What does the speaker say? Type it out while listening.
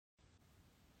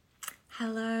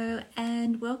Hello,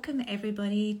 and welcome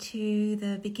everybody to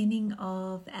the beginning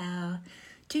of our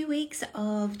 2 weeks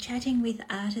of chatting with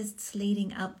artists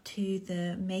leading up to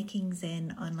the Making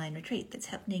Zen online retreat that's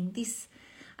happening this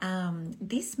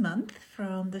month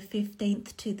from the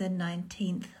 15th to the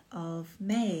 19th of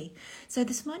May. So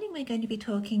this morning we're going to be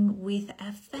talking with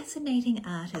a fascinating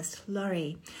artist,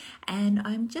 Laurie, and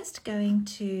I'm just going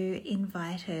to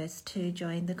invite her to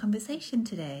join the conversation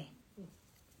today.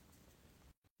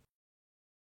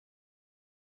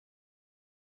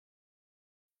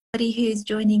 Who's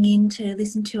joining in to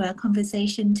listen to our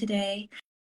conversation today.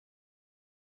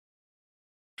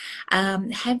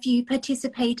 Have you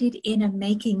participated in a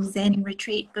Making Zen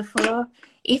retreat before?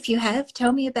 If you have,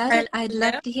 tell me about it. I'd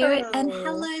love to hear it. And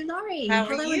hello, Laurie. How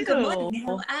are hello you? And good morning.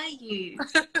 How are you?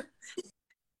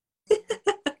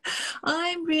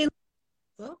 I'm really...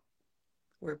 Well,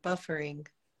 we're buffering.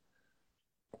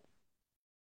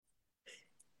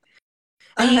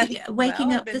 Are you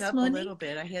waking up I've been this up morning? A little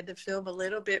bit. I had to film a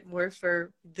little bit more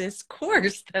for this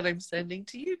course that I'm sending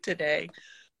to you today.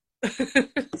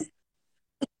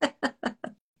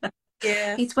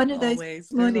 Yeah, it's one of those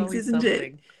always. mornings, There's always isn't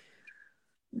something.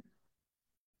 it?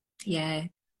 Yeah.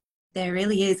 There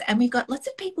really is. And we've got lots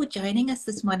of people joining us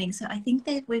this morning. So I think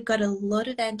that we've got a lot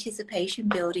of anticipation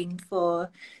building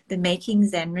for the Making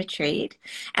Zen retreat.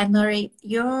 And Laurie,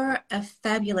 you're a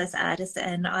fabulous artist,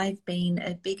 and I've been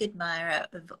a big admirer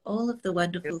of all of the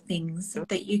wonderful things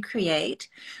that you create.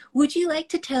 Would you like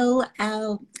to tell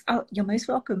you're most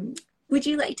welcome. Would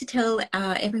you like to tell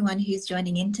everyone who's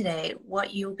joining in today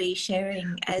what you'll be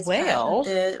sharing as part of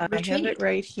the retreat? I have it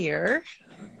right here.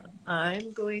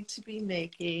 I'm going to be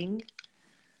making,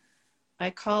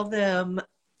 I call them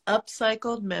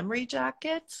upcycled memory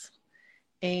jackets.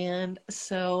 And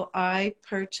so I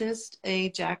purchased a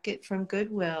jacket from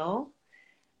Goodwill,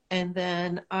 and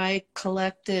then I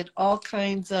collected all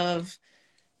kinds of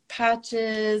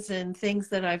patches and things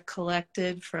that I've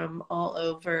collected from all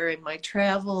over in my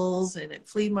travels and at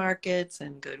flea markets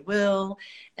and Goodwill.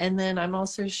 And then I'm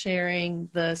also sharing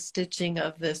the stitching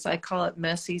of this. I call it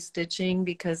messy stitching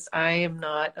because I am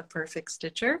not a perfect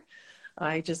stitcher.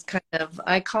 I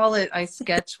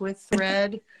sketch with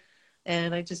thread.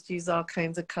 And I just use all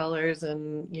kinds of colors,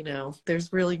 and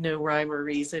there's really no rhyme or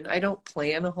reason. I don't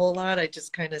plan a whole lot. I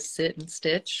just kind of sit and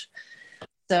stitch.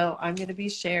 So I'm going to be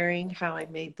sharing how I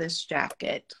made this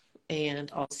jacket and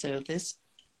also this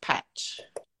patch.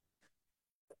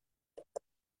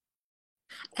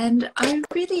 And I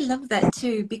really love that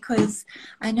too, because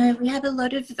I know we have a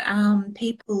lot of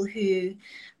people who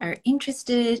are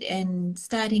interested in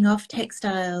starting off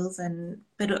textiles,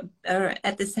 but are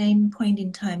at the same point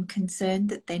in time concerned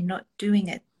that they're not doing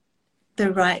it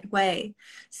the right way,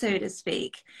 so to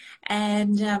speak.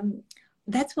 And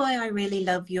that's why I really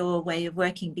love your way of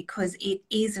working, because it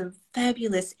is a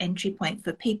fabulous entry point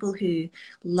for people who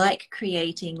like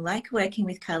creating, like working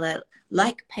with color,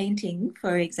 like painting,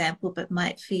 for example, but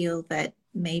might feel that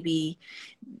maybe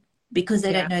because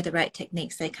they don't know the right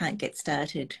techniques, they can't get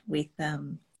started with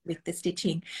the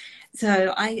stitching.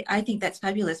 So I think that's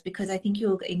fabulous, because I think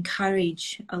you'll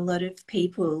encourage a lot of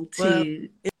people to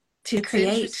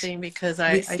create. It's interesting because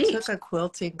I took a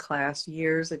quilting class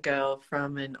years ago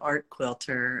from an art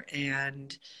quilter,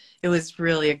 and it was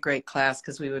really a great class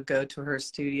because we would go to her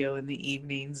studio in the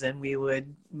evenings and we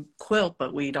would quilt,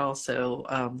 but we'd also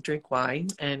drink wine.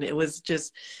 And it was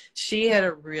just, she had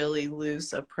a really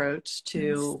loose approach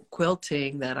to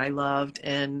quilting that I loved.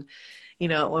 And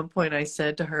at one point I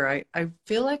said to her, I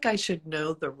feel like I should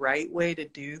know the right way to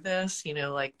do this,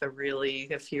 like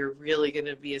if you're really going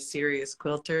to be a serious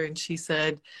quilter. And she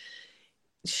said,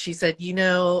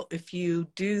 if you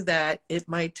do that, it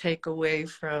might take away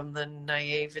from the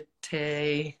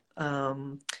naivete,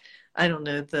 I don't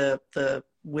know, the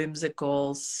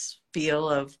whimsical feel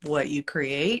of what you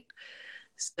create.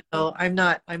 So I'm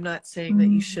not saying that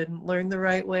you shouldn't learn the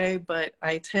right way, but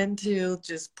I tend to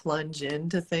just plunge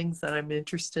into things that I'm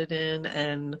interested in.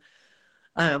 And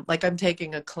like I'm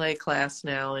taking a clay class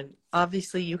now, and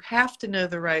obviously you have to know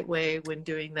the right way when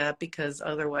doing that because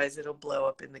otherwise it'll blow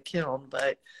up in the kiln.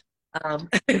 But um,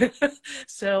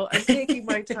 so I'm taking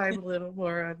my time a little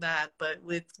more on that. But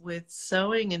with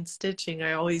sewing and stitching,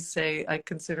 I always say I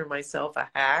consider myself a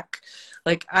hack.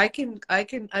 Like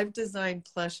I've designed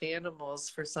plush animals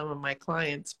for some of my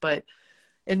clients,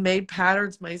 and made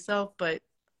patterns myself, but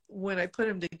when I put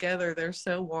them together, they're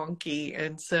so wonky.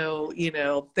 And so,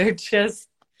 they're just,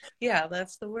 yeah,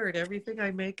 that's the word. Everything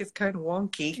I make is kind of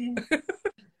wonky.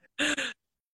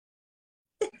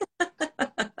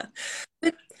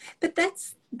 But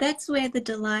that's where the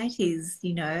delight is,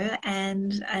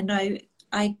 and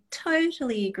I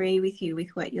totally agree with you with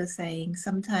what you're saying.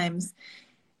 Sometimes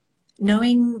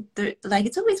knowing the, like,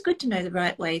 it's always good to know the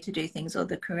right way to do things or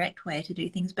the correct way to do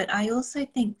things, but I also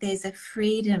think there's a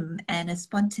freedom and a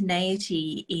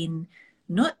spontaneity in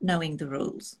not knowing the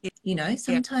rules. You know, Yeah.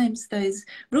 sometimes those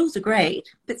rules are great,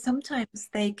 but sometimes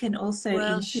they can also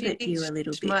Well, inhibit you a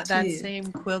little bit that too.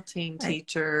 same quilting I,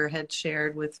 teacher had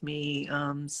shared with me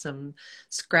some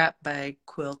scrap bag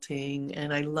quilting,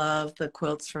 and I love the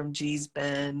quilts from G's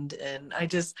Bend, and I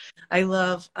don't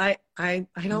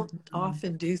mm,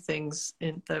 often do things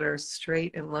that are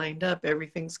straight and lined up.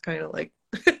 Everything's kind of like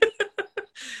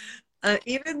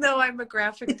even though I'm a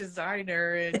graphic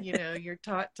designer and you're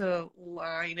taught to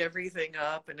line everything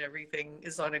up and everything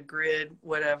is on a grid,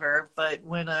 whatever, but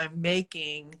when I'm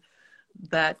making,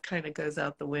 that kind of goes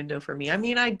out the window for me. I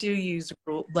mean, I do use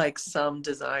like some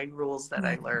design rules that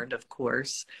I yeah. learned, of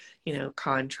course,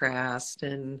 contrast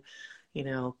and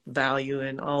value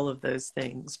and all of those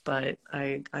things, but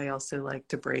I also like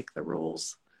to break the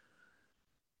rules.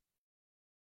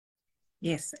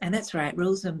 Yes, and that's right.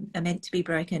 Rules are meant to be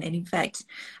broken. And in fact,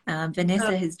 Oh,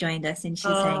 Vanessa has joined us and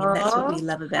she's saying, and that's what we oh,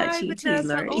 love about hi you too, Vanessa.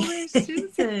 Laurie. Oh, there's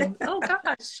Susan. Oh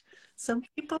gosh, some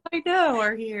people I know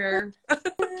are here.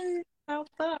 How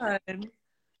fun.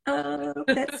 Oh,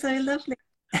 that's so lovely.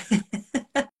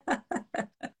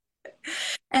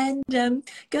 And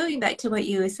going back to what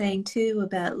you were saying too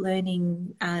about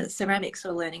learning ceramics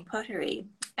or learning pottery,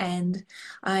 and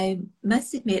I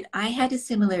must admit I had a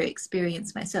similar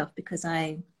experience myself because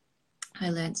I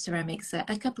learned ceramics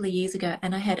a couple of years ago,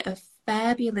 and I had a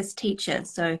fabulous teacher.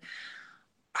 So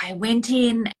I went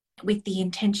in with the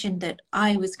intention that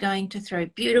I was going to throw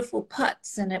beautiful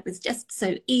pots, and it was just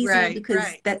so easy Right, because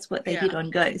right. that's what they did Yeah. on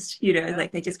Ghost, you know, Yep.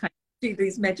 like they just kind of do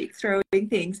these magic throwing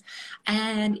things.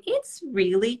 And it's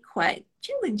really quite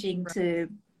challenging Right. to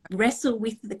wrestle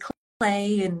with the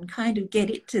clay and kind of get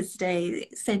it to stay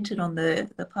centered on the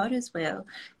pot as well.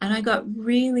 And I got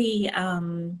really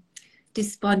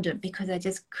despondent because I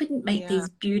just couldn't make Yeah. these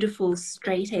beautiful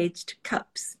straight edged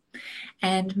cups.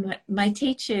 And my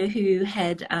teacher, who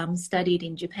had studied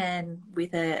in Japan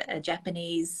with a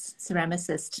Japanese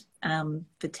ceramicist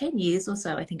for 10 years or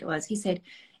so, I think it was, he said,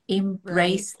 Right.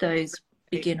 embrace those Right.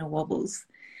 beginner wobbles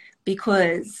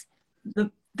because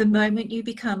the moment you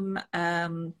become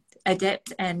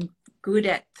adept and good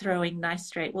at throwing nice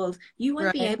straight walls, you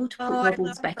won't be Right. able to put Oh, I wobbles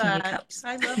love back in your that. cups.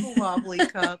 I love a wobbly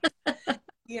cup.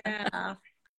 Yeah.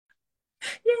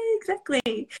 Yeah,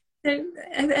 exactly. So,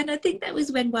 and I think that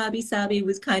was when Wabi Sabi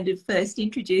was kind of first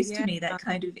introduced to Yeah. me, that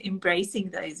kind of embracing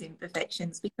those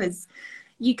imperfections, because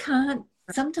you can't,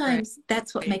 Right. sometimes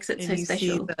that's what makes it And so you see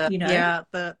special, you know?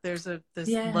 there's this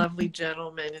Yeah, lovely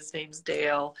gentleman, his name's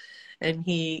Dale, and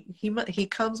he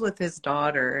comes with his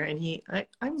daughter, and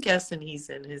I'm guessing he's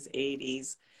in his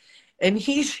 80s. And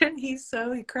he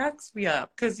cracks me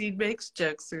up because he makes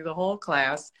jokes through the whole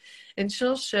class, and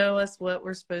she'll show us what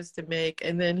we're supposed to make,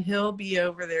 and then he'll be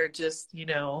over there just,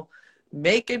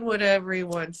 making whatever he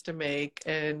wants to make.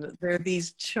 And they're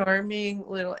these charming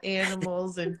little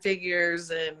animals and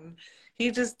figures, and he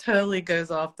just totally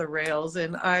goes off the rails.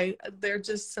 And they're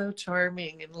just so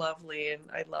charming and lovely, and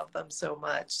I love them so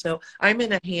much. So I'm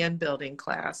in a hand building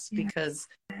class yeah, because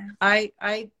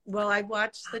I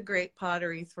watched the Great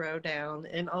Pottery Throwdown,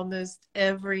 and almost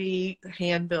every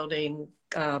hand building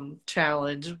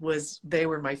challenge they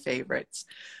were my favorites.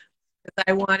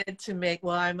 I wanted to make,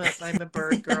 well, I'm a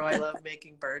bird girl. I love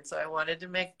making birds, so I wanted to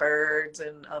make birds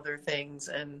and other things,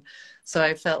 and so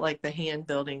I felt like the hand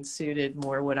building suited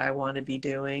more what I want to be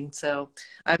doing. So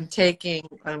I'm taking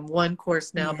one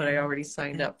course now, but yeah. I already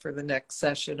signed up for the next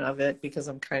session of it because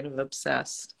I'm kind of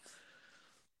obsessed.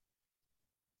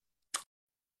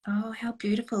 Oh, how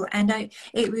beautiful. And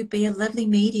it would be a lovely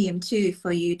medium too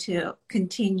for you to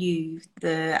continue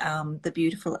the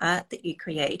beautiful art that you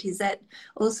create. Is that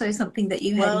also something that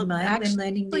you had in Well, mind when actually,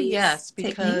 learning these yes,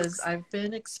 because techniques? I've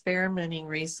been experimenting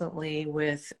recently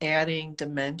with adding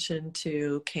dimension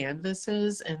to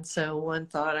canvases. And so one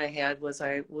thought I had was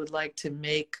I would like to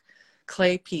make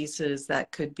clay pieces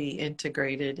that could be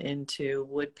integrated into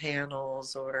wood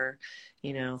panels or,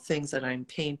 things that I'm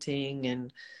painting,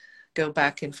 and go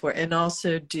back and forth, and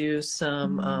also do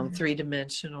some Mm,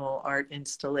 three-dimensional art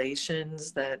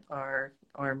installations that are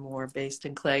more based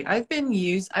in clay. I've been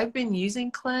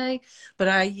using clay, but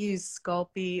I use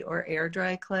Sculpey or air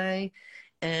dry clay,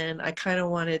 and I kind of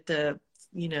wanted to,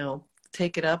 you know,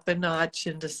 take it up a notch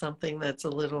into something that's a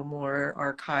little more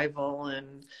archival.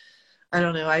 And I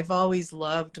don't know, I've always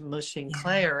loved mushing yeah.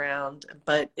 clay around,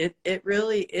 but it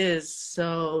really is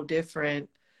so different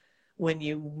when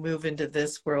you move into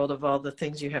this world of all the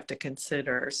things you have to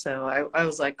consider. So I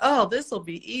was like, oh, this will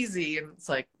be easy. And it's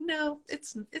like, no,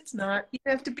 it's not. You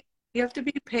have to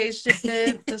be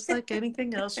patient, just like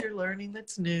anything else you're learning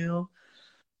that's new.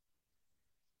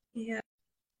 Yeah.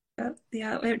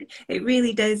 Yeah, it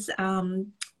really does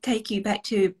take you back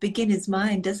to beginner's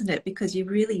mind, doesn't it? Because you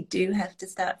really do have to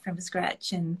start from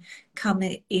scratch and come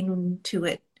into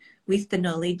it with the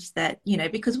knowledge that, you know,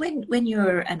 because when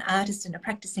you're an artist and a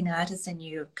practicing artist and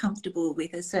you're comfortable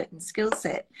with a certain skill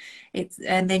set,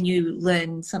 and then you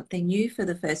learn something new for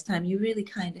the first time, you really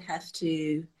kind of have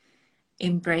to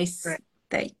embrace Right.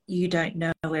 that you don't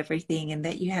know everything and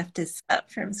that you have to start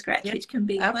from scratch, Yeah, which can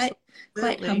be quite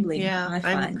absolutely. humbling, Yeah, I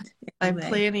find, I'm anyway.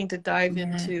 planning to dive Yeah.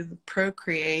 into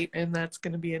Procreate, and that's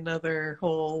going to be another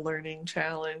whole learning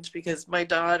challenge because my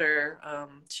daughter,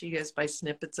 she goes by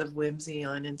Snippets of Whimsy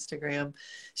on Instagram.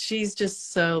 She's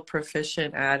just so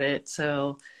proficient at it.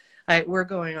 So we're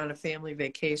going on a family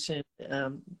vacation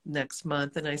next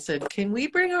month, and I said, "Can we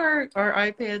bring our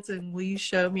iPads and will you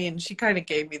show me?" And she kind of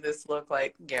gave me this look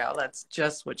like, "Yeah, that's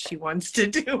just what she wants to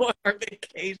do on our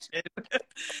vacation."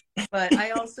 But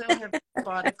I also have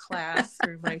bought a class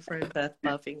through my friend Beth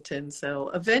Buffington. So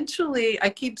eventually I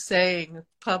keep saying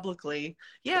publicly,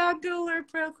 yeah, I'm going to learn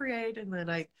Procreate. And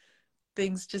then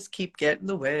things just keep getting in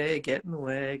the way,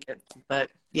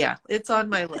 but yeah, it's on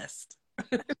my list.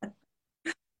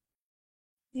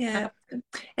 Yeah.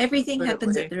 Everything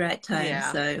happens at Absolutely. the right time,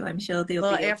 Yeah. so I'm sure there'll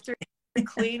Well, be a after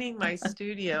cleaning my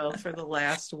studio for the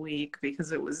last week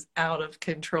because it was out of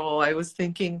control, I was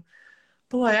thinking,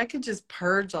 boy, I could just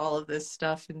purge all of this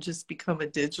stuff and just become a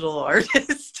digital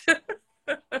artist.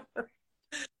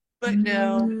 But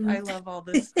no, I mm, love all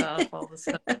the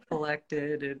stuff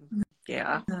collected, and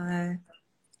yeah. no,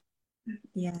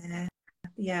 yeah.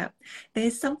 Yeah,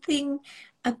 there's something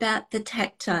about the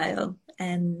tactile,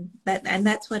 and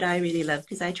that's what I really love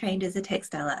because I trained as a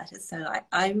textile artist. So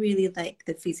I really like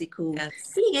the physical,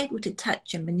 Yes. being able to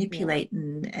touch and Yeah. manipulate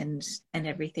and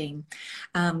everything.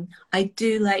 I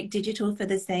do like digital for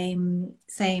the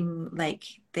same like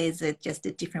there's just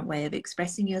a different way of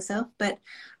expressing yourself. But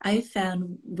I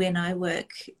found when I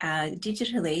work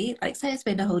digitally, like say I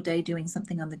spend a whole day doing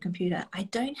something on the computer, I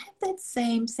don't have that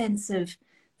same sense of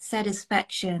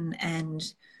satisfaction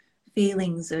and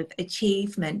feelings of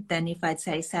achievement than if I'd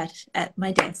say sat at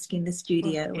my desk in the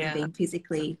studio and Yeah. been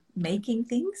physically making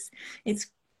things. It's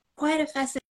quite a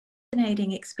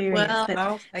fascinating experience, Well, but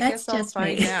I that's guess I'll just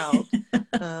find me. out.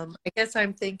 I guess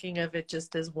I'm thinking of it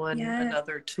just as Yeah,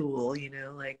 another tool,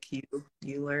 like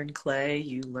you learn clay,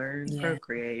 you learn yeah,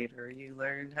 Procreate, or you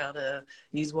learn how to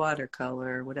use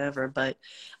watercolor or whatever. But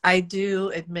I do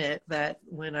admit that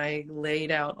when I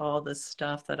laid out all the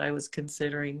stuff that I was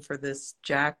considering for this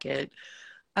jacket,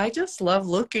 I just love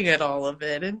looking at all of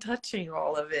it and touching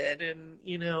all of it and,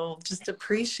 just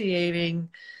appreciating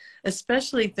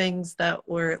especially things that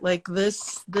were like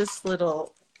this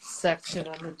little section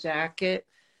on the jacket.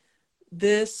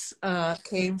 This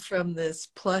came from this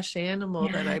plush animal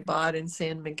that yeah, I bought in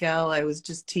San Miguel. I was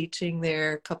just teaching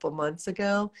there a couple months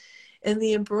ago, and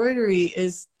the embroidery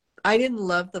is, I didn't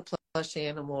love the plush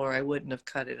animal or I wouldn't have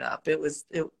cut it up. It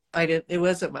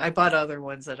wasn't, I bought other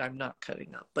ones that I'm not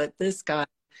cutting up, but this guy,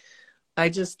 I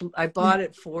yeah. bought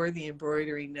it for the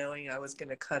embroidery knowing I was going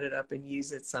to cut it up and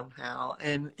use it somehow.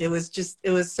 And it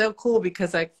was so cool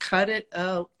because I cut it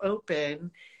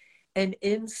open, and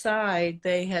inside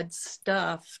they had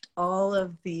stuffed all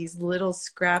of these little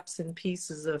scraps and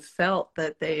pieces of felt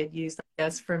that they had used, I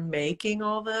guess, for making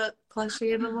all the plush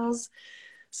animals.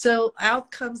 So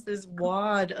out comes this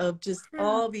wad of just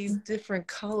all these different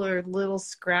colored little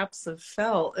scraps of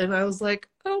felt. And I was like,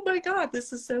 oh my God,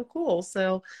 this is so cool.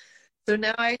 So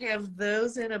now I have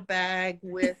those in a bag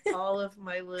with all of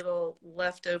my little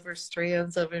leftover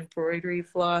strands of embroidery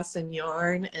floss and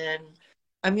yarn. And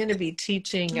I'm going to be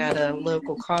teaching at a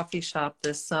local coffee shop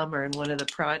this summer. And one of the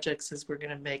projects is we're going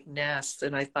to make nests.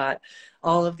 And I thought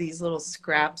all of these little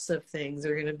scraps of things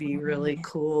are going to be really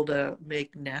cool to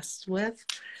make nests with.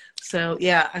 So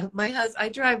yeah, I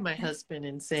drive my husband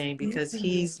insane because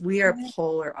we are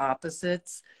polar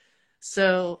opposites.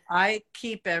 So I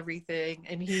keep everything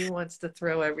and he wants to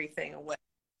throw everything away.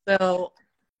 So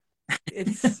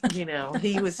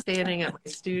he was standing at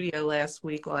my studio last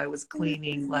week while I was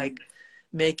cleaning, like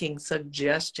making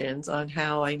suggestions on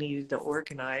how I needed to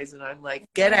organize. And I'm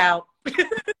like, get out.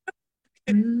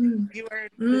 Mm,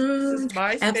 This is mm,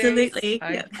 my space. absolutely.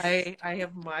 Yeah. I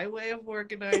have my way of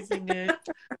organizing it.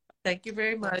 Thank you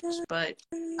very much, but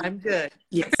I'm good.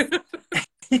 Yes.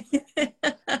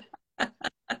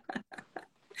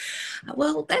 Well,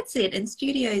 Well, that's it. And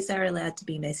studios are allowed to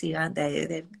be messy, aren't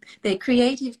they? They're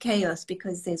creative chaos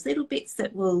because there's little bits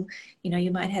that will,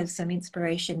 you might have some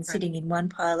inspiration Right. sitting in one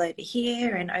pile over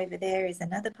here, and over there is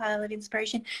another pile of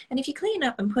inspiration. And if you clean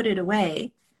up and put it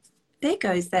away, there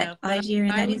goes that Yeah, but idea and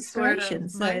that mine was sort of inspiration.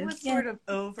 mine So, was yeah, sort of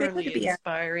they've got to overly be out.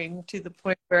 inspiring to the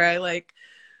point where I like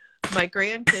our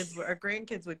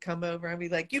grandkids would come over and be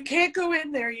like, "You can't go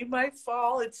in there. You might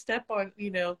fall and step on,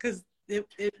 because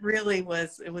it really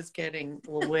was getting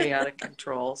way out of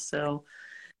control. So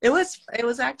it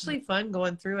was actually fun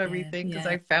going through Yeah, everything because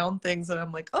yeah, I found things that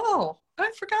I'm like, oh,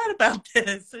 I forgot about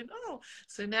this, and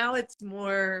so now it's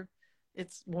more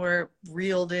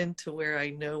reeled into where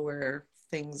I know where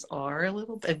things are a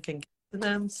little bit and can get to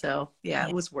them. So yeah, yeah,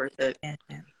 it was worth it. yeah,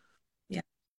 yeah. Yeah.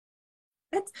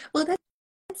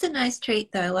 That's a nice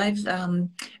treat, though. I've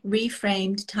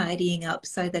reframed tidying up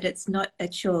so that it's not a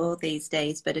chore these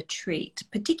days, but a treat,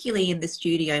 particularly in the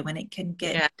studio when it can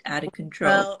get Yeah. out of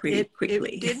control Well, pretty it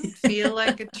quickly. didn't feel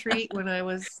like a treat when I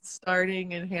was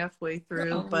starting and halfway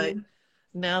through, but Oh,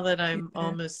 now that I'm yeah.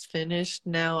 almost finished,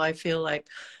 now I feel like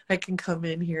I can come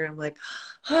in here. I'm like,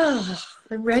 oh,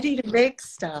 I'm ready to make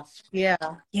stuff. Yeah,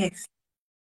 Yes.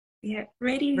 Yeah.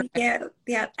 Ready. right, Yeah.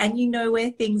 Yeah. And you know where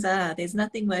things are. There's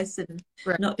nothing worse than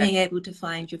not right. being able to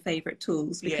find your favorite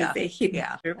tools because Yeah, they're hidden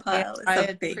yeah. under a I, pile or I had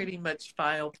something. pretty much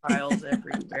piles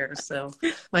everywhere. So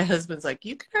my husband's like,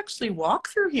 you can actually walk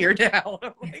through here now.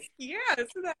 I'm like, yeah,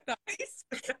 isn't that nice?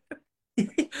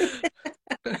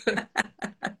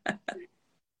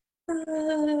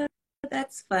 Uh,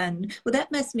 that's fun. Well,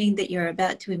 that must mean that you're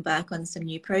about to embark on some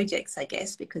new projects, I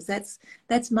guess, because that's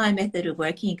my method of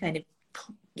working. You kind of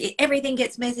everything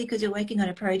gets messy because you're working on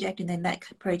a project, and then that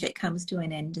project comes to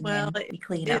an end, and Well, then you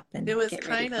clean it up and it was get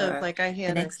ready kind of for like I the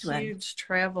had a next one. huge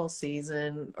travel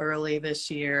season early this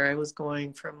year. I was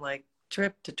going from like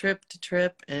trip to trip to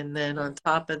trip, and then on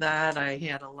top of that, I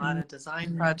had a lot of design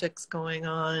Mm-hmm. projects going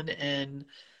on, and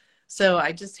so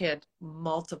I just had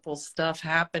multiple stuff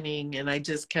happening, and I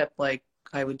just kept like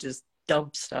I would just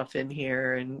dump stuff in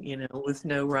here, and with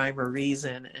no rhyme or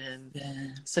reason. And Yeah.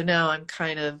 so now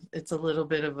it's a little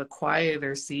bit of a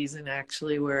quieter season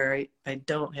actually, where I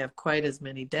don't have quite as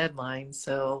many deadlines.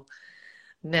 So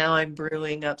now I'm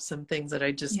brewing up some things that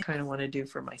I just Yeah. kind of want to do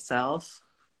for myself.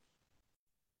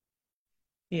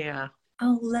 Yeah.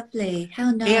 Oh, lovely. How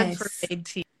And for nice. Made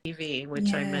TV,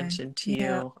 which I Yeah. mentioned to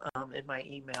Yeah. you in my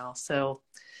email. So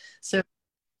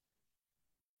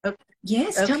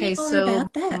Yes. Tell me okay, more so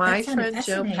about that. That my sounded friend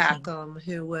Jo fascinating. Packham,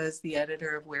 who was the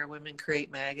editor of Where Women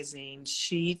Create magazine,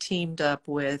 she teamed up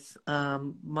with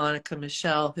Monica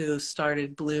Michelle, who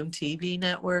started Bloom TV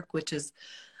Network, which is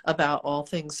about all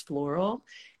things floral.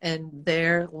 And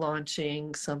they're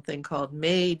launching something called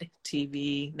Made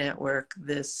TV Network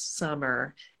this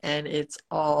summer, and it's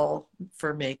all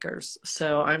for makers.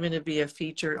 So I'm going to be a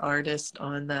featured artist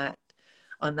on that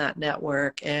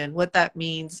network. And what that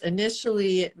means,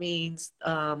 initially, it means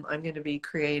I'm going to be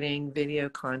creating video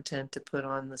content to put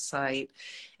on the site.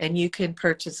 And you can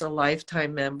purchase a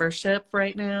lifetime membership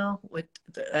right now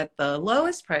at the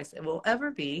lowest price it will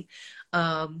ever be.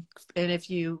 And if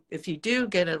you do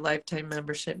get a lifetime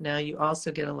membership now, you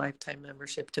also get a lifetime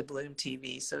membership to Bloom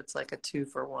TV. So it's like a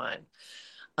 2-for-1.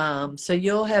 So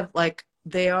you'll have like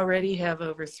they already have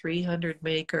over 300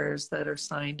 makers that are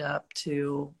signed up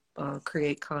to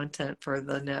create content for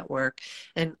the network.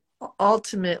 And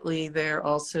ultimately, they're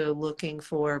also looking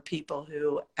for people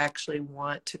who actually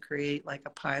want to create like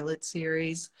a pilot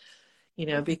series,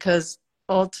 because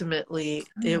ultimately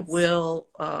Nice.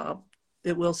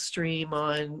 it will stream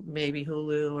on maybe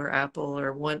Hulu or Apple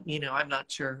or one, I'm not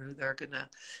sure who they're going to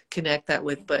connect that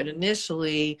with, but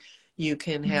initially you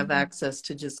can have Mhm. access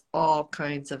to just all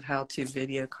kinds of how-to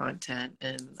video content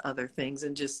and other things,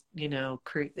 and just,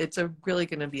 create, really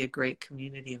going to be a great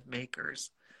community of makers.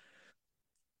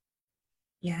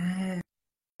 Yes,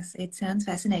 it sounds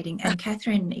fascinating. And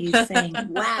Catherine is saying,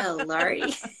 wow,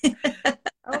 Laurie.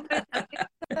 Oh my,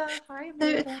 hi So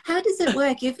Amanda. how does it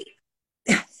work if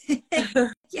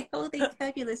yeah, all these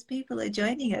fabulous people are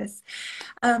joining us?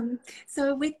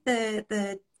 So with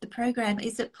the program,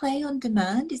 is it play on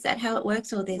demand? Is that how it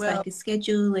works, or there's Well, like a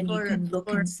schedule and you for can look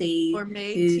for and see for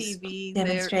Made who's TV, there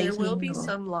will demonstrating be or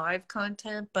some live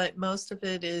content, but most of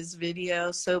it is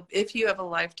video. So if you have a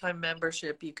lifetime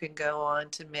membership, you can go on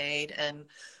to Made and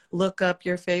look up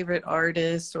your favorite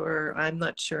artist, or I'm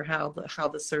not sure how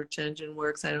the search engine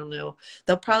works. I don't know.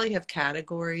 They'll probably have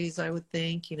categories, I would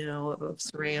think, of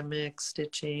ceramics,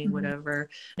 stitching, Mhm. whatever,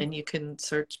 and you can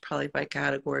search probably by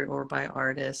category or by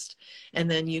artist, and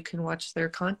then you can watch their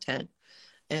content.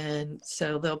 And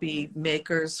so there'll be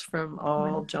makers from all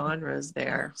Wonderful. genres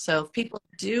there. So if people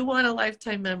do want a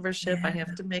lifetime membership, I Yeah.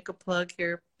 have to make a plug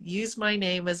here. Use my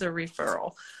name as a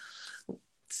referral.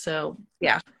 So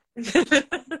yeah.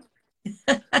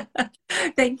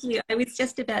 Thank you. I was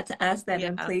just about to ask that.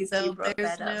 I'm Yeah, pleased you so brought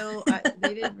there's that up. no,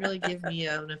 they didn't really give me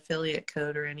an affiliate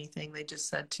code or anything. They just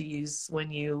said to use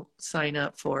when you sign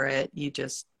up for it, you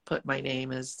just put my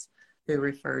name as who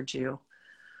referred you.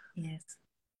 Yes.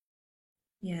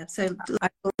 Yeah. So, I,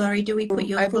 Laurie, do we put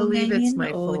your I full believe name it's in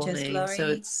my or full just name. So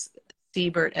Laurie? it's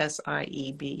Siebert, Yeah.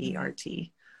 Siebert.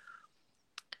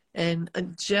 And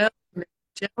Joe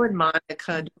and Monica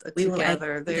Wonderful. We will add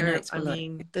together, to the they're, notes I below.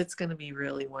 mean, that's going to be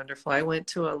really wonderful. I went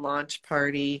to a launch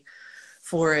party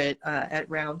for it at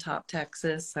Round Top,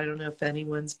 Texas. I don't know if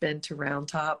anyone's been to Round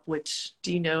Top, which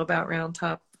do you know about Round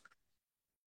Top?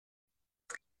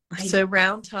 I So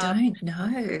Round Top don't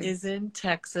know. is in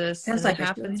Texas Sounds and it like I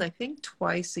happens, should. I think,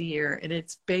 twice a year. And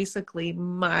it's basically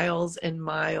miles and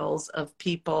miles of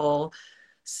people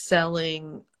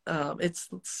selling. It's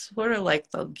sort of like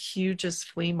the hugest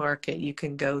flea market you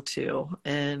can go to.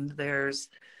 And there's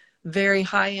very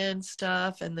high end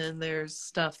stuff. And then there's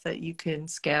stuff that you can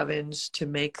scavenge to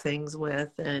make things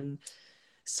with. And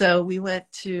so we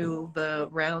went to the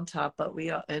Round Top,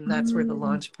 and that's where the Mm,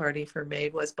 launch party for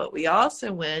Made was. But we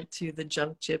also went to the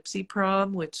Junk Gypsy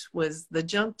prom, which was the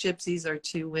Junk Gypsies are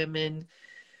two women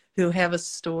who have a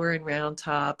store in Round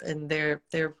Top, and they're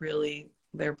really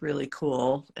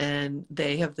cool. And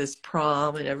they have this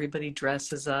prom, and everybody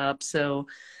dresses up. So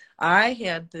I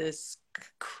had this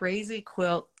crazy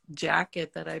quilt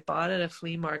jacket that I bought at a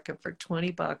flea market for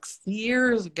 $20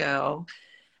 years ago,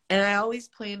 and I always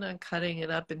plan on cutting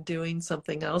it up and doing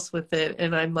something else with it.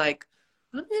 And I'm like,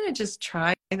 I'm going to just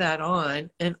try that on.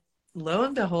 And lo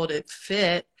and behold, it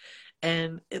fit.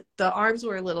 And the arms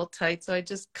were a little tight. So I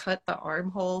just cut the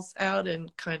armholes out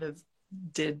and kind of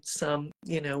did some,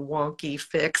 wonky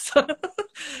fix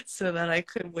so that I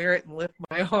could wear it and lift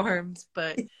my arms.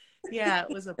 But yeah,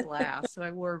 it was a blast. So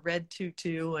I wore a red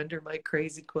tutu under my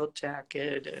crazy quilt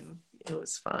jacket, and it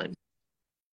was fun.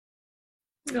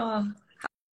 oh,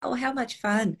 oh, how much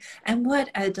fun. And what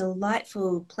a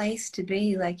delightful place to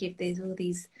be. Like, if there's all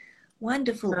these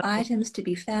wonderful items to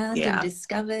be found and Yeah.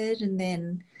 discovered, and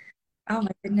then, oh my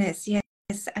goodness, yes,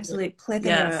 absolute plethora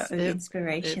Yes, of it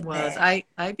inspiration was. there.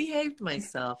 I behaved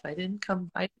myself. I didn't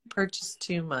purchase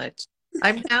too much.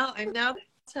 I'm now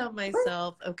tell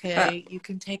myself, Uh, okay, you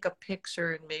can take a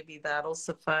picture and maybe that'll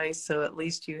suffice. So at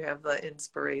least you have the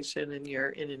inspiration and you're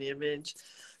in an image.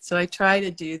 So I try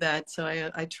to do that. So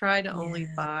I try to only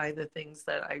yeah, buy the things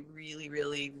that I really,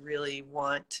 really, really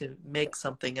want to make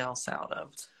something else out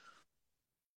of.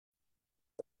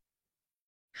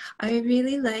 I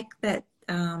really like that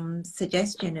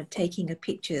suggestion of taking a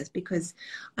pictures, because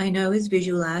I know as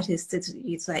visual artists,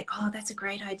 it's like, oh, that's a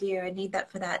great idea. I need that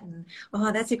for that. And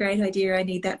oh, that's a great idea. I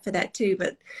need that for that too.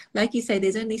 But like you say,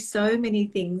 there's only so many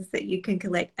things that you can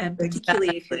collect. And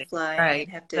particularly if you're Exactly. flying Right.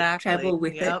 and have to Exactly. travel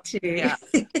with it Yep. too. Yeah.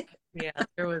 Yeah,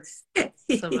 there was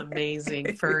some amazing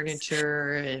Yes.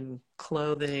 furniture and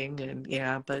clothing, and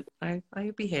yeah, but I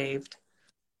behaved.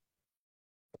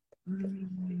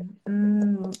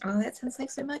 Oh, that sounds like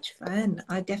so much fun.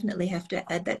 I definitely have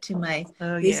to add that to my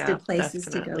Oh list yeah, of places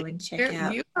to go definitely. and check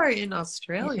out. You are in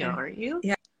Australia, Yeah. aren't you?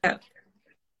 Yeah.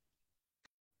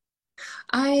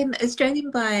 I'm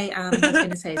Australian by, I was going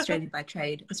to say Australian by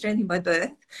trade, Australian by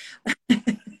birth.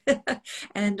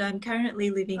 And I'm currently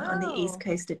living on the east Oh,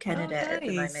 coast of oh, Canada at the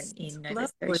moment nice. in Nova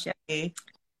Scotia. Lovely.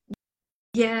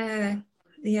 Yeah,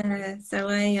 yeah. So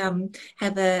I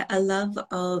have a love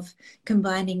of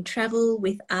combining travel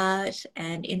with art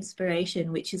and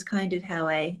inspiration, which is kind of how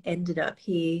I ended up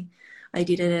here. I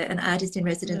did an artist in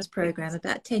residence program Nice.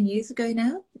 about 10 years ago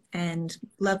now, and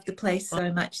loved the place Well,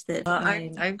 so much that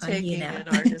I'm I'm here taking now. an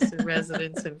artist in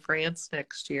residence in France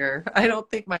next year. I don't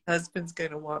think my husband's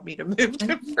going to want me to move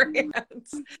to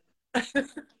France.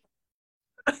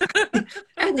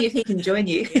 Only if he can join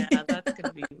you. Yeah, that's going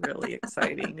to be really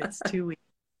exciting. It's 2 weeks.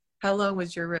 How long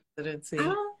was your residency?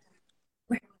 Oh,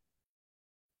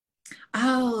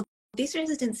 oh, this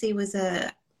residency was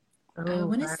I Oh,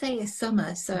 want to wow. say a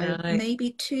summer, so Nice. maybe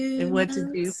And 2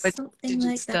 months, what something did you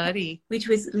like that, study? which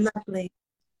was lovely.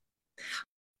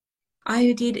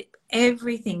 I did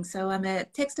everything. So I'm a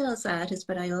textiles artist,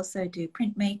 but I also do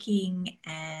printmaking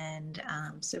and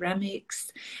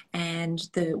ceramics. And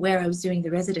where I was doing the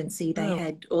residency, they Oh,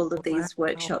 had all of wow. these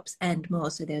workshops and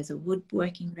more. So there's a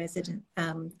woodworking resident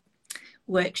Oh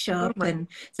workshop, my and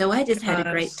so I just had a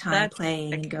great gosh. time That's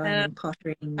playing and like, going and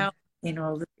pottering how, in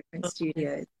all the different oh,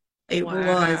 studios. It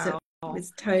wow.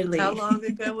 was How totally. long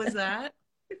ago was that?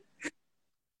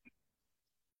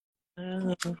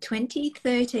 Oh,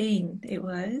 2013 it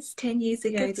was, 10 years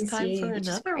ago it's this time year, for which is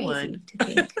another crazy one. to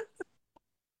think.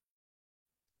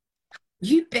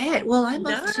 You bet. Well, I'm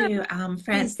off to France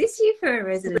Nice. this year for a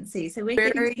residency, so we're Where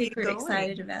getting are you super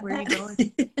excited going? about Where are you that.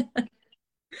 going?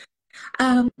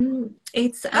 um,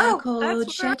 it's Oh, that's called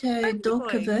where Chateau I'm going.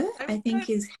 d'Orqueveux, I I'm think good.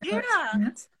 is how it's Yeah,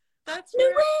 pronounced. that's No where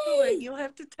I'm going. way! You'll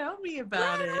have to tell me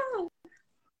about it. Wow!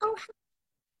 Oh,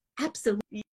 absolutely.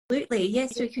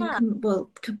 Yes, we can Yeah,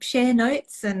 share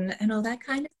notes and all that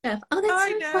kind of stuff. Oh, that's I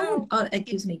so fun. know. Oh, it Yeah,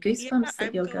 gives me yeah, goosebumps that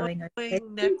I'm you're going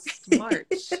going next overseas.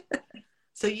 March.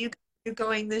 So you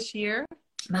going this year?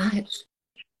 March.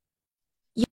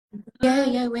 Yeah,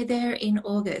 Oh, yeah, we're there in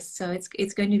August, so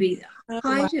it's going to be oh,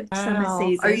 height of summer wow.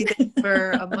 Are season. you there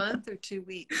for a month or 2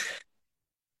 weeks?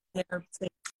 There,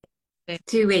 same.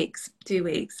 2 weeks, 2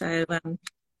 weeks. So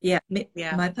yeah,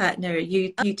 Yeah. my partner,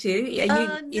 you too. Yeah,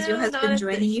 you is your No, not husband at the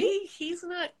joining you? he's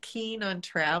not keen on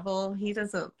travel. He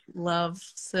doesn't love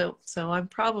so I'm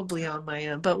probably on my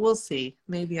own, but we'll see.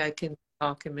 Maybe I can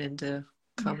talk him into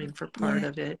Yeah, coming for part yeah.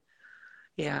 of it.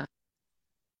 Yeah.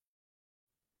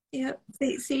 Yeah,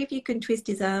 see if you can twist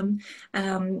his arm.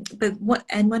 But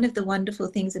one of the wonderful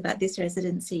things about this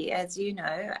residency, as you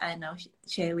know, and I'll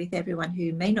share with everyone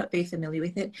who may not be familiar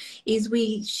with it, is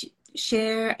we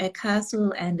share a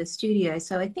castle and a studio.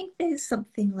 So I think there's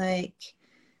something like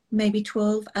maybe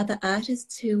 12 other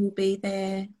artists who will be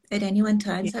there at any one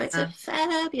time. So it's a Yeah.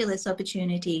 fabulous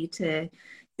opportunity to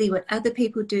see what other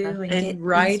people do and And get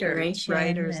writers, inspiration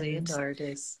writers and and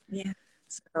artists. yeah,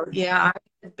 So yeah, I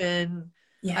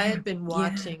yeah, had been yeah.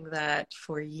 watching that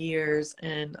for years,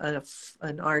 and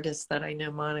an artist that I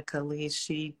know, Monica Lee,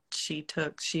 she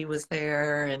was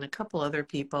there, and a couple other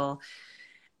people,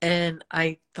 and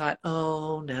I thought,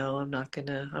 oh no, I'm not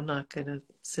gonna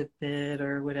submit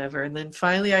or whatever. And then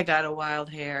finally, I got a wild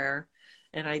hair,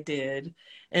 and I did,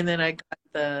 and then I got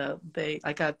the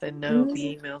Mm.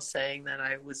 email saying that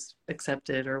I was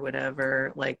accepted or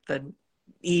whatever, like the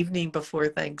evening before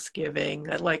Thanksgiving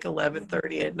at like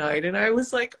 11:30 at night, and I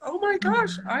was like, oh my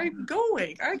gosh, I'm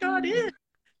going, I got in.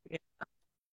 Yeah,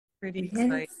 pretty Yes.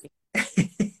 exciting.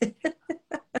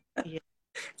 Yeah.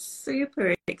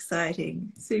 Super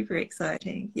exciting. Super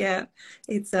exciting. Yeah.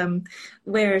 It's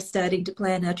we're starting to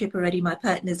plan our trip already. My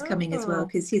partner's coming as well Oh,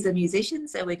 because he's a musician,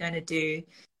 so we're going to do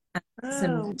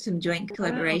oh, some joint wow.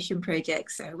 collaboration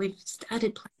projects. So we've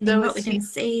started planning So what we're is going to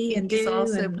see and he's do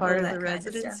also and part all of the that kind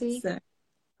of stuff. residency? So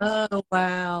Oh,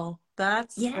 wow.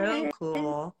 That's so yeah,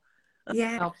 cool.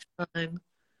 yeah, How fun.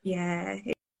 yeah.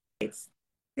 It's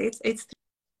it's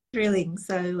thrilling.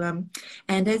 So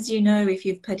and as you know, if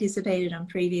you've participated on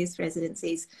previous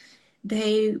residencies,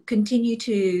 they continue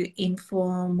to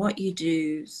inform what you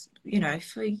do, you know,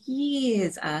 for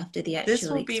years after the This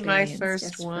actual will be my experience, first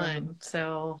just from, one.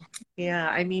 So, yeah,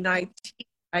 I mean, I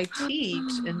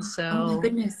teach, and oh my so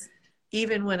goodness.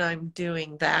 even when I'm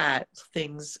doing that,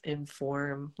 things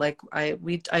inform. Like I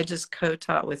just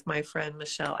co-taught with my friend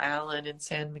Michelle Allen in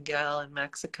San Miguel in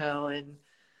Mexico, and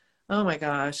oh my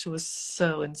gosh, it was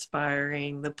so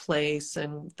inspiring. The place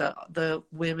and the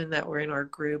women that were in our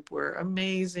group were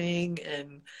amazing,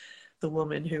 and the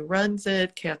woman who runs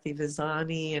it, Kathy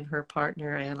Vizani, and her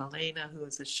partner Anna Lena, who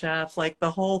is a chef, like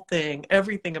the whole thing,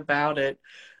 everything about it,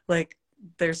 like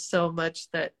there's so much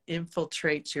that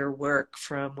infiltrates your work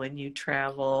from when you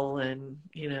travel, and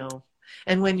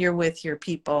and when you're with your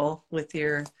people, with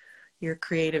your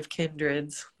creative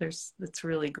kindreds. It's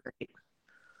really great.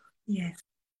 Yes,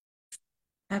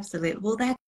 absolutely. Well,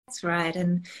 that's right.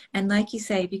 And like you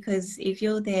say, because if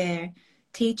you're there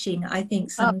teaching, I think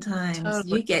Oh, sometimes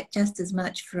totally. you get just as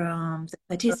much from the Totally.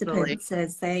 participants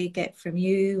as they get from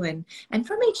you and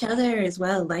from each other as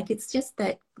well. Like it's just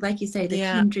that, like you say, the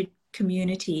Yeah. kindred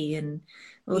community and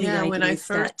all the Yeah, when I ideas first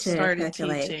start to started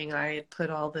percolate. teaching, I had put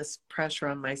all this pressure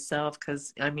on myself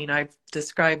because I mean, I've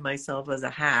described myself as a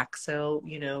hack. So,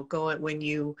 when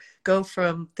you go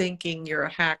from thinking you're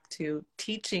a hack to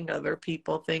teaching other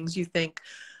people things, you think,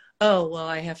 oh, well,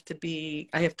 I have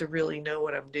to really know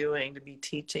what I'm doing to be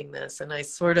teaching this. And I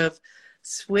sort of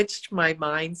switched my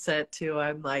mindset to,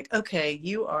 I'm like, okay,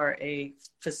 you are a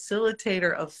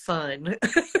facilitator of fun.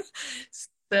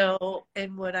 So,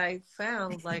 and what I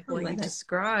found, like I what you love it.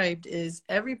 described, is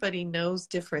everybody knows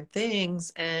different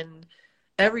things, and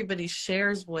everybody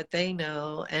shares what they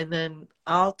know. And then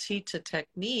I'll teach a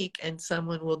technique and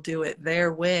someone will do it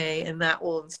their way, and that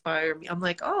will inspire me. I'm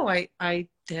like, oh, I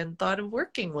hadn't thought of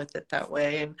working with it that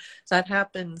way. And that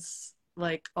happens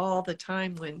like all the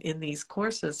time when in these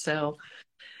courses. So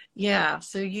Yeah,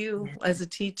 so you, Yeah. as a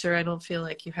teacher, I don't feel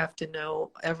like you have to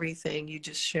know everything. You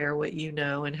just share what you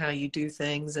know and how you do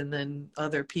things, and then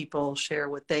other people share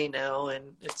what they know,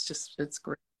 and it's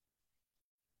great.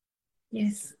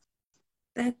 Yes.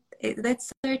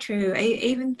 That's so true.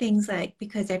 Even things like,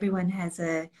 because everyone has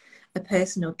a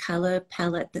personal color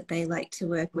palette that they like to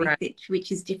work with, Right,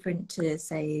 which is different to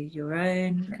say your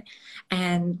own,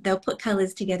 and they'll put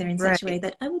colors together in such a way right,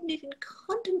 that I wouldn't even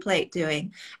contemplate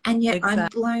doing, and yet I'm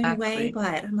blown away exactly,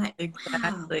 by it. I'm like,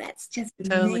 wow, exactly, that's just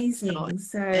totally. No, amazing.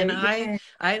 So and yeah,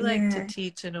 I like to yeah,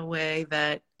 teach in a way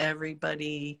that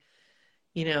everybody,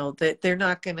 you know, that they're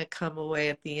not going to come away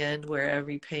at the end where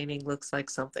every painting looks like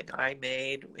something I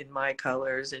made in my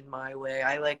colors, in my way.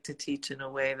 I like to teach in a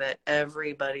way that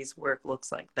everybody's work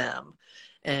looks like them,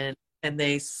 and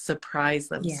they surprise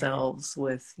yeah. themselves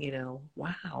with, you know,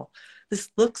 wow, this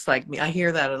looks like me. I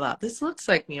hear that a lot. This looks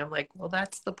like me. I'm like, well,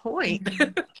 that's the point.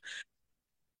 Mm.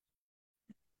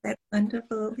 That's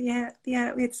wonderful. Yeah,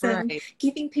 yeah. It's Right,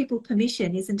 giving people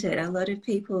permission, isn't it? A lot of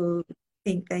people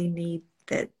think they need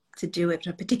that to do it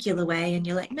a particular way, and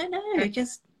you're like, no, no, right,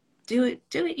 just do it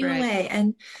your right. way.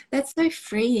 And that's so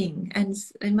freeing, and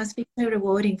it must be so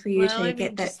rewarding for you Well, to I get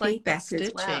mean, that just like feedback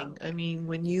as stitching. well. I mean,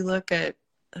 when you look at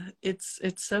it's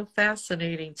so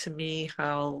fascinating to me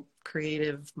how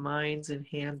creative minds and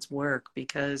hands work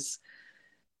because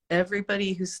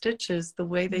everybody who stitches, the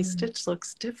way they Mm, stitch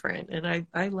looks different, and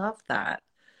I love that.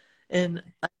 And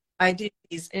I do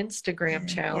these Instagram yeah,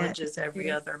 yeah, challenges every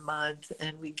yeah. other month,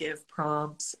 and we give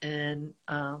prompts, and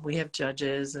we have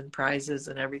judges and prizes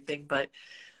and everything. But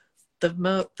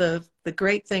the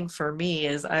great thing for me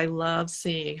is I love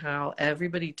seeing how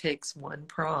everybody takes one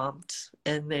prompt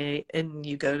and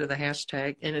you go to the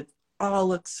hashtag and it all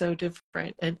looks so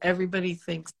different and everybody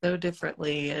thinks so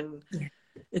differently, and Yeah.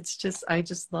 it's just I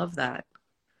just love that.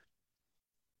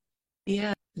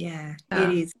 Yeah, Yeah, it yeah,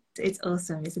 is. It's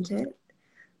awesome, isn't it?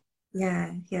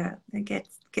 Yeah, yeah. I get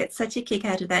such a kick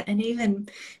out of that. And even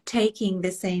taking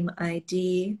the same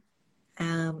idea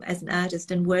as an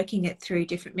artist and working it through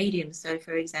different mediums. So,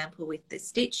 for example, with the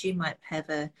stitch, you might have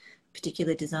a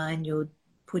particular design you'll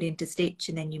put into stitch,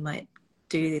 and then you might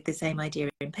do the same idea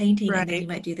in painting, and then you right.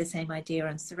 might do the same idea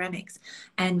on ceramics.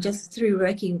 And just through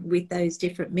working with those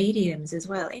different mediums as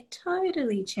well, it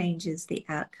totally changes the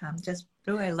outcome just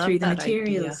Oh, I love through the that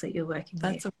materials idea. that you're working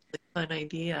with. That's a really fun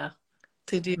idea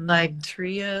to do like Mm,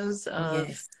 trios of,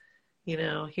 yes. you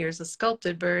know, here's a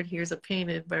sculpted bird, here's a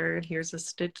painted bird, here's a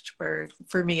stitched bird.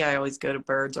 For me, I always go to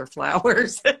birds or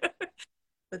flowers.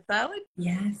 But that would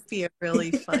Yes. be a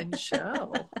really fun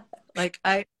show. Like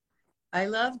I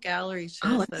love gallery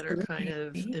Oh, shows that are kind absolutely.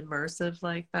 of immersive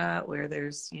like that, where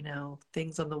there's, you know,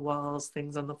 things on the walls,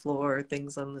 things on the floor,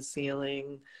 things on the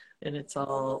ceiling, and it's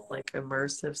all like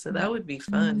immersive. So that would be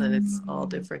fun that it's all Mm,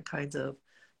 different kinds of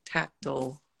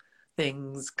tactile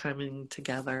things coming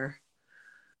together.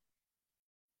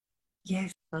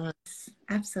 yes. Uh,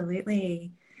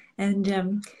 Absolutely.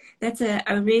 And that's a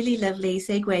really lovely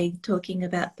segue talking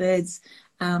about birds.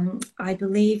 I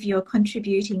believe you're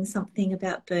contributing something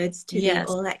about birds to the yes.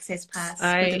 All Access Pass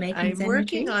for the Making I'm Zen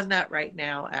working retreat. on that right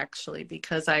now, actually,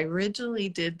 because I originally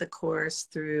did the course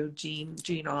through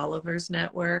Jean Oliver's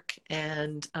network,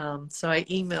 and so I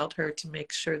emailed her to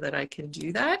make sure that I can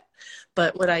do that.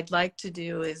 But what I'd like to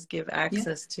do is give Yeah.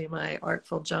 access to my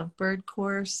Artful Junk Bird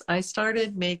course. I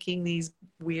started making these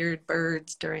weird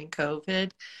birds during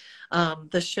COVID.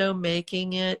 The show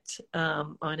Making It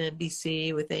on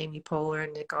NBC with Amy Poehler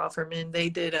and Nick Offerman, they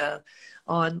did a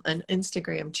on an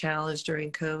Instagram challenge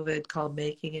during COVID called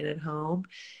Making It at Home.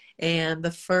 And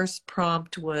the first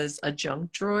prompt was a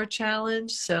junk drawer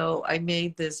challenge. So I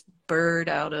made this bird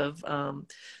out of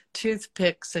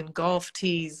toothpicks and golf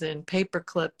tees and paper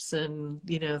clips and,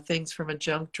 you know, things from a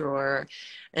junk drawer.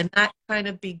 And that kind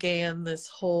of began this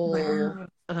whole Wow.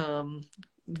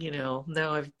 you know,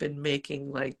 now I've been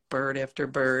making like bird after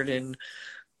bird and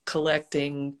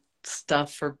collecting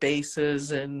stuff for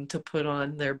bases and to put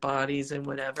on their bodies and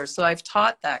whatever. So I've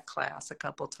taught that class a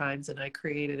couple times and I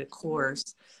created a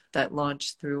course that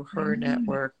launched through her Mm.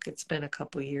 network. It's been a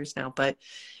couple years now, but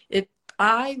it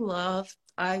I love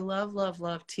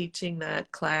teaching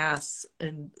that class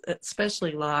and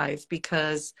especially live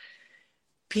because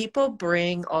people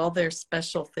bring all their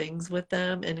special things with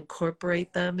them and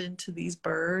incorporate them into these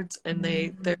birds and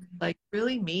they're Mm. like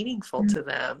really meaningful Mm. to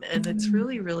them and it's Mm.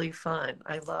 really fun.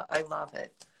 I love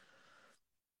it.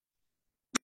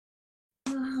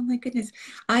 Oh my goodness.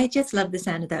 I just love the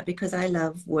sound of that because I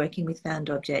love working with found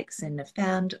objects, and a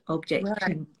found object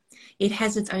Right. it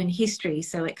has its own history,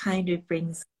 so it kind of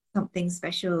brings something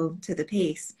special to the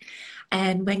piece.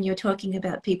 And when you're talking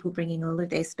about people bringing all of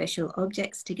their special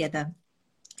objects together,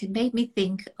 it made me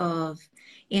think of,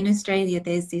 in Australia,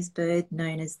 there's this bird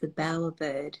known as the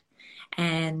bowerbird,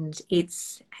 and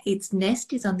its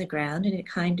nest is on the ground and it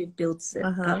kind of builds it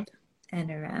Uh-huh. up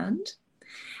and around.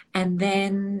 And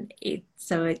then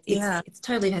Yeah. it's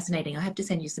totally fascinating. I have to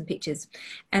send you some pictures.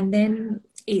 And then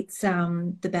it's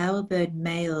the bowerbird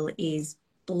male is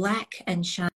black and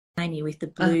shiny with the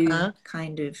blue Uh-huh.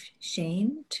 kind of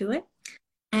sheen to it,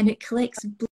 and it collects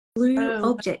blue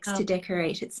Oh, objects wow. to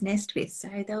decorate its nest with. So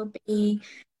there'll be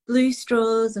blue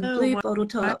straws and blue Oh, bottle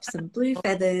wow. tops and blue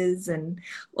feathers and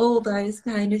all those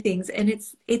kind of things. And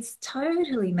it's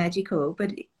totally magical.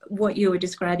 But what you were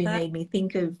describing That's made me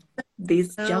think of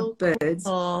these jump so birds,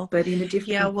 cool. but in a Yeah,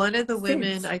 different one of the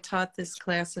women, sense. I taught this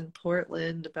class in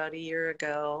Portland about a year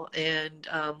ago, and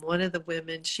one of the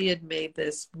women, she had made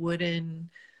this wooden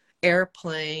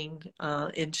airplane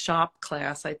in shop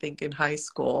class, I think in high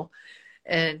school.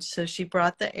 And so she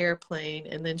brought the airplane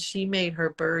and then she made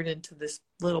her bird into this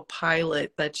little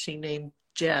pilot that she named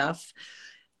Jeff.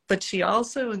 But she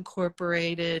also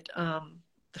incorporated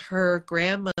her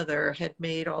grandmother had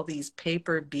made all these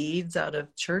paper beads out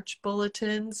of church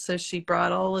bulletins. So she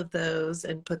brought all of those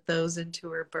and put those into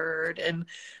her bird. And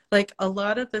like a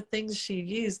lot of the things she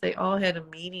used, they all had a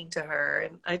meaning to her.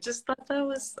 And I just thought that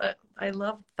was, I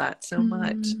loved that so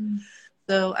much. Mm,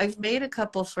 So I've made a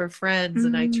couple for friends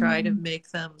and I try to mm.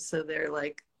 make them so they're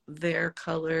like their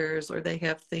colors or they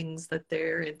have things that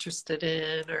they're interested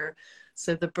in or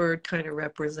so the bird kind of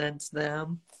represents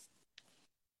them.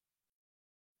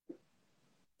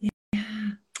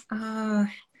 Yeah. Oh,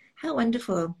 how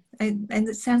wonderful. And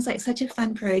it sounds like such a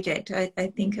fun project. I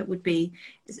think it would be,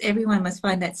 everyone must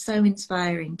find that so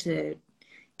inspiring to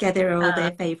gather all Uh,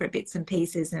 their favorite bits and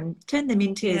pieces and turn them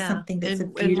into yeah. something that's a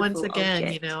And once beautiful again,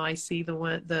 you object. know, I see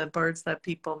the birds that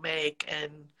people make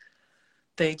and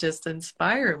they just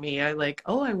inspire me. I like,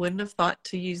 oh, I wouldn't have thought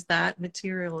to use that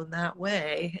material in that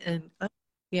way. And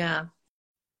yeah.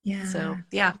 So Yeah,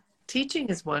 yeah, teaching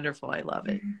is wonderful. I love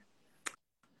it.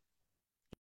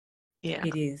 yeah, Yeah.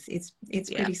 it is. It's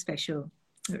Yeah. pretty special.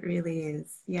 It really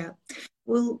is. Yeah.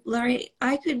 Well, Laurie,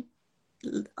 I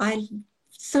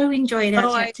so enjoyed our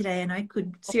Oh, chat today, and I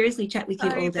could seriously chat with you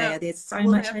all I know. day. There's so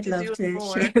We'll much have I'd to love do it to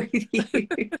share more. with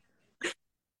you.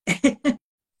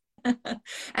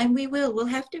 And we will. We'll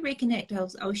have to reconnect.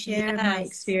 I'll share my Yes.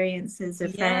 experiences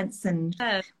of Yes. France and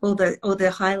all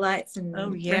the highlights Oh,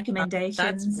 and yeah. That's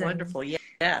recommendations wonderful. Yes.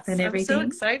 and I'm so everything.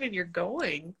 excited you're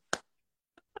going.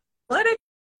 What a I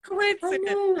coincidence.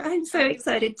 know. I'm so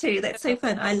excited too. That's so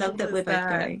fun. How I love cool that is we're both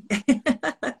that? going.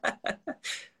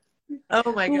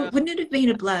 Oh my Well, God. wouldn't it have been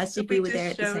a blast if we We were just there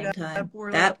at the showed same up. time?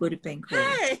 We're like, That would have been cool.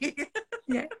 hey.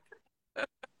 Yeah.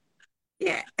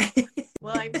 Yeah.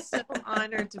 Well, I'm so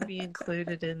honored to be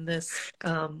included in this.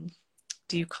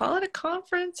 Do you call it a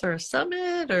conference or a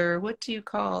summit or what do you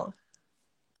call?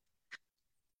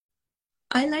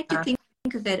 I like to Uh, think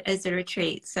of it as a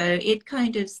retreat. So it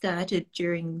kind of started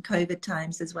during COVID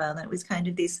times as well. And it was kind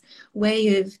of this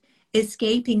way of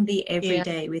escaping the yeah.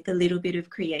 everyday with a little bit of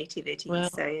creativity. Well,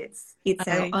 So it's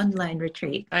our I online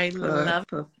retreat I for love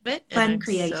it and fun I'm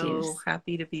so creatives.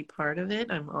 happy to be part of it.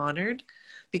 I'm honored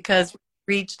because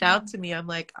reached out to me. I'm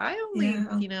like, I only,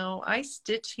 Yeah. you know, I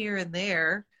stitch here and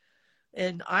there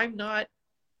and I'm not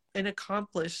an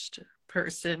accomplished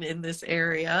person in this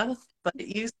area, but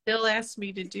you still asked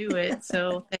me to do it.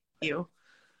 So thank you.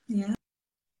 Yeah.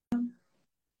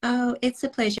 Oh, it's a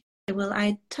pleasure. Well,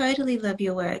 I totally love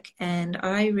your work, and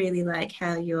I really like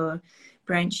how you're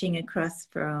branching across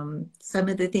from some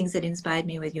of the things that inspired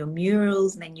me with your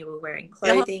murals, and then you were wearing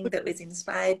Yeah. clothing that was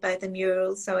inspired by the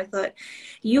murals. So I thought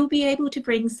you'll be able to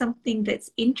bring something that's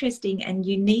interesting and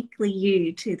uniquely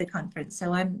you to the conference.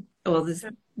 Or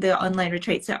the online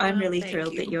retreat. So I'm Well, really thank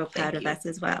thrilled that you. you're part Thank of you. us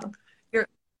as well. You're,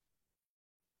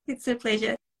 It's a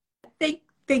pleasure. Thank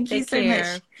you take so much.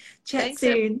 care. Chat Thanks,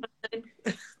 soon.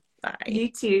 everyone. Bye.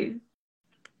 You too.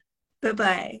 Bye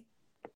bye.